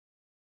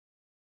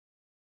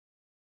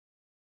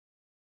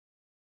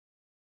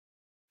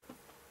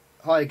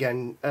Hi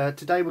again.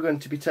 Today we're going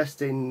to be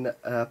testing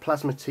a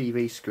plasma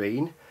TV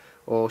screen,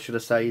 or should I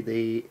say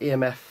the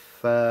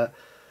EMF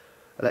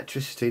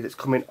electricity that's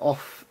coming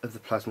off of the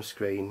plasma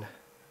screen.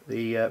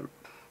 The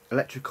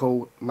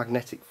electrical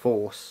magnetic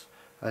force,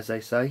 as they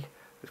say,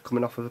 that's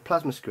coming off of a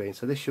plasma screen.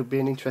 So this should be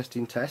an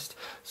interesting test.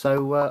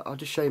 So I'll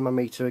just show you my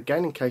meter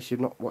again in case you've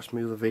not watched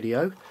my other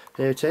video.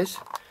 Here it is.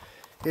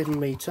 Here's my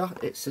meter.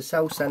 It's a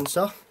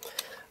Cellsensor,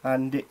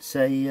 and it's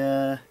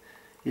a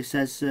it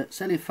says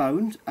cellular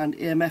phone and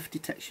EMF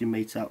detection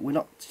meter. We're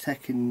not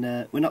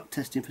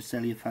testing for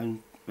cellular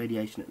phone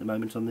radiation at the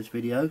moment on this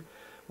video.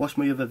 Watch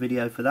my other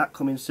video for that,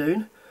 coming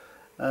soon.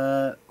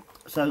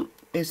 So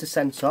here's the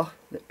sensor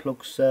that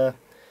plugs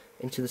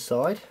into the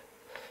side,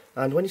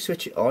 and when you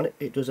switch it on,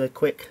 it does a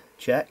quick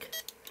check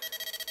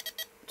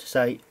to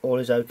say all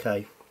is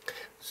okay.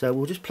 So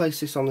we'll just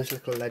place this on this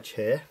little ledge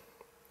here,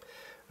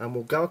 and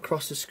we'll go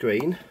across the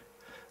screen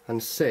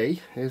and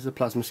see. Here's the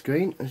plasma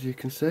screen, as you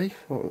can see.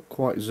 I won't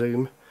quite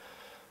zoom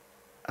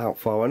out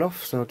far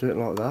enough, so I'll do it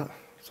like that.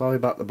 Sorry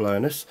about the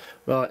blurriness.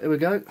 Right, here we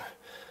go.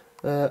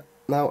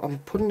 Now I'm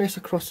putting this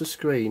across the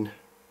screen.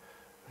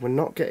 We're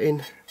not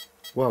getting,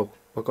 well,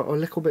 I've got a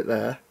little bit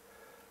there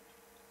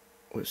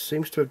which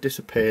seems to have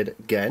disappeared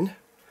again.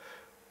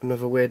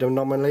 Another weird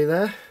anomaly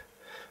there.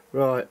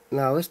 Right,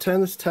 now let's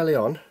turn this telly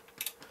on.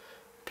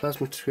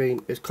 Plasma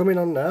screen is coming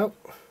on now.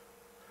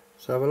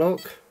 Let's have a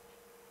look.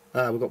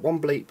 We've got one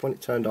bleep when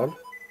it turned on,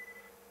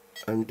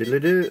 and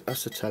diddly-doo,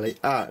 that's the telly.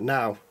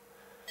 Now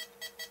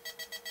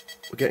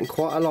we're getting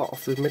quite a lot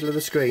off the middle of the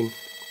screen.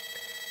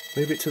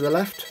 Move it to the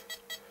left,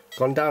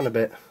 gone down a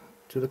bit,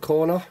 to the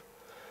corner,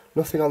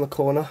 nothing on the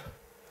corner,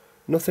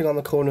 nothing on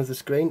the corner of the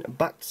screen,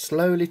 back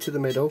slowly to the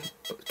middle,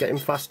 getting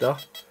faster,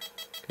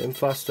 getting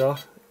faster,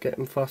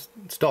 getting fast,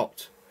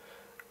 stopped,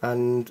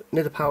 and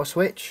near the power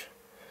switch,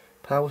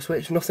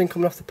 nothing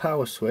coming off the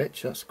power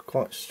switch. That's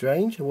quite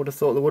strange. I would have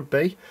thought there would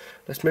be.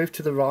 Let's move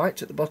to the right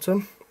at the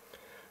bottom.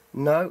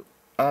 No,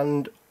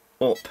 and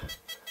up.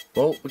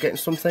 Well, we're getting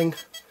something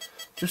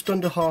just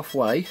under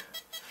halfway.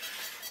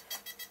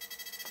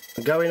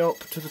 And going up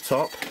to the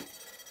top,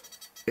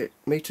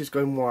 meter's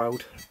going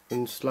wild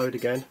and slowed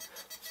again.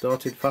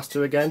 Started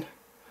faster again.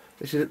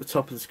 This is at the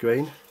top of the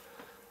screen,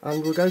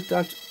 and we'll go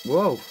down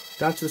to,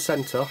 down to the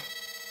centre.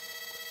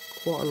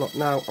 Quite a lot.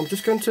 Now I'm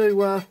just going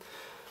to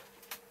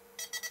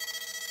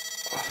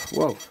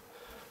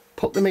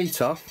put the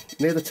meter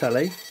near the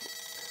telly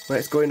where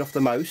it's going off the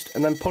most,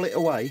 and then pull it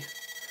away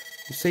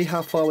and see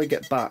how far we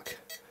get back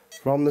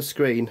from the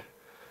screen.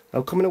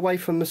 I'm coming away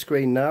from the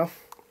screen now,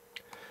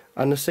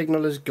 and the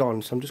signal is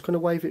gone, so I'm just going to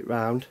wave it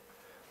round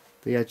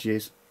the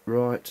edges.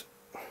 Right,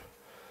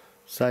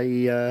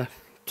 say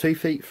 2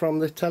 feet from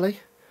the telly,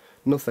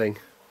 nothing.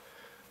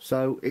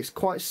 So it's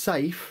quite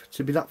safe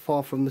to be that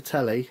far from the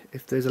telly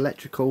if there's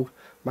electrical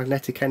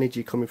magnetic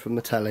energy coming from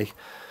the telly.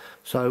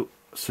 So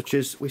such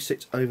as we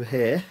sit over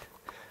here,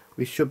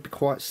 we should be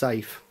quite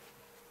safe.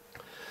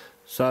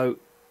 So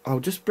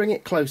I'll just bring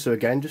it closer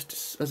again,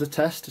 just as a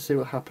test to see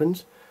what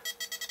happens.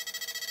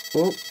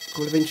 Oh, a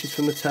couple of inches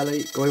from the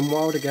telly, going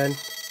wild again.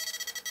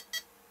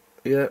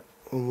 Yeah,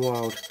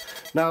 wild.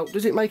 Now,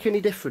 does it make any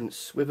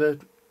difference with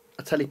a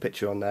telly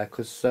picture on there?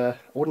 Because I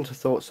wouldn't have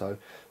thought so.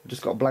 I've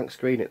just got a blank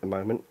screen at the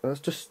moment. Let's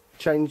just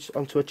change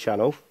onto a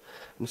channel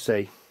and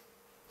see.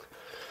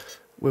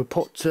 We'll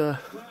put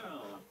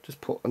just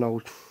put an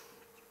old,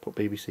 put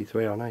BBC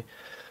Three on, eh?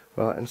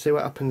 Right, and see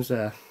what happens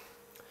there.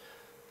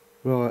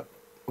 Right,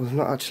 well, there's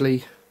not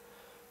actually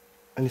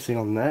anything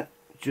on there,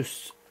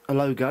 just a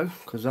logo,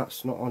 because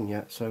that's not on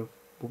yet, so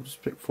we'll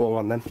just pick 4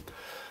 on then.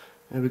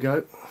 Here we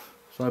go.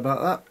 Sorry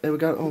about that. Here we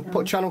go. I'll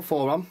put channel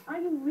 4 on. Are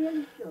you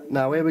really sure?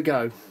 Now here we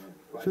go.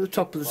 To the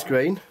top of the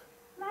screen.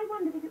 I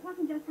wondered if it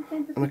wasn't just a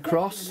sense of and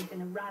across. that had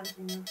been aroused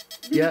in you.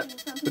 Yeah,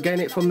 we're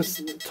getting it from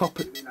the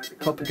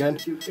top again.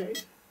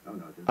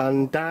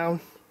 And down.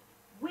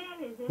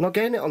 Not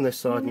getting it on this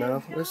side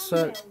now. Let's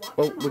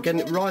well, we're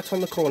getting it right on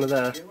the corner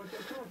there.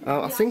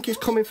 I think it's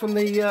coming from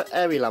the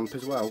area lamp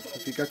as well.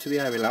 If you go to the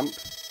area lamp,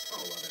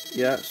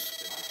 yes,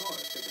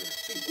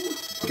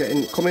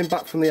 coming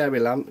back from the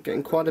area lamp,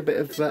 getting quite a bit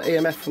of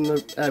EMF from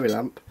the area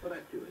lamp.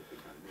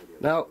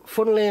 Now,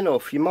 funnily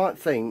enough, you might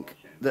think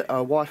that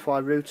a Wi-Fi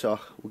router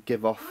will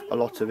give off a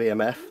lot of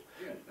EMF,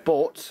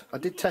 but I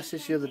did test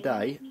this the other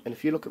day, and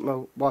if you look at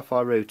my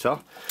Wi-Fi router,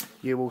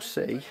 you will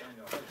see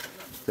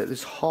that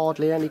there's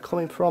hardly any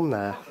coming from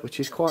there, which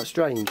is quite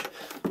strange.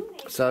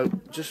 So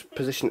just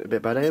position it a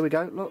bit better. Here we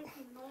go, look,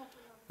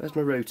 there's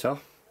my router.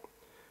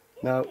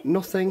 Now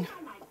nothing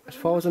as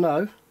far as I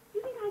know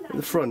at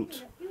the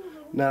front.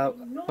 Now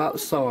about the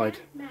side.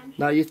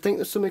 Now you'd think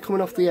there's something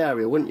coming off the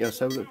area, wouldn't you?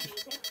 So look,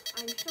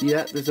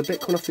 yeah, there's a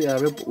bit coming off the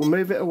area, but we'll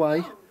move it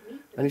away,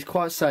 and it's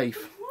quite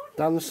safe.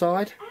 Down the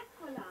side,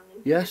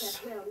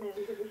 yes,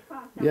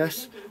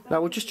 yes.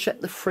 Now we'll just check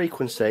the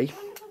frequency,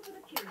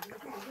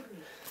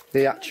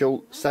 the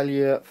actual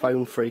cellular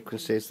phone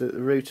frequencies. The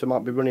router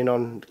might be running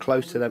on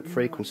close to that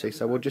frequency,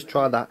 so we'll just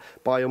try that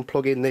by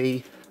unplugging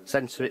the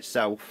sensor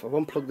itself. I've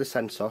unplugged the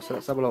sensor, so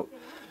let's have a look.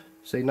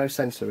 See, no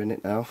sensor in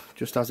it now,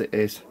 just as it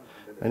is.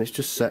 and it's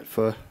just set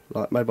for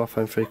like mobile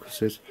phone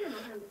frequencies,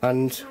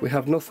 and we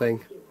have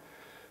nothing.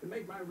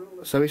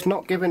 So it's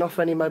not giving off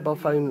any mobile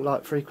phone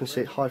like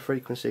high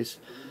frequencies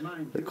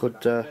that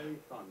could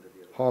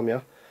harm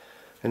you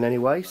in any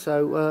way.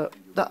 So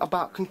that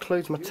about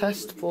concludes my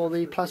test for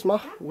the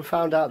plasma. We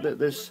found out that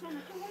there's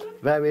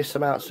various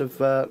amounts of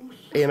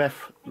EMF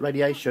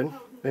radiation,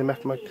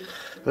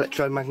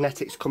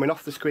 electromagnetics coming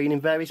off the screen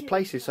in various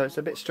places, so it's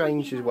a bit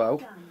strange as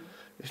well.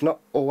 It's not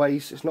all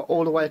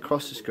the way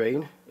across the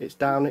screen, it's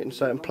down in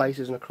certain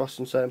places and across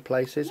in certain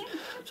places.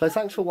 So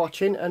thanks for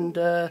watching, and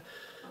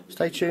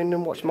stay tuned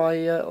and watch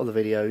my other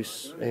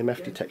videos,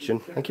 EMF detection.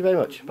 Thank you very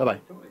much, bye bye.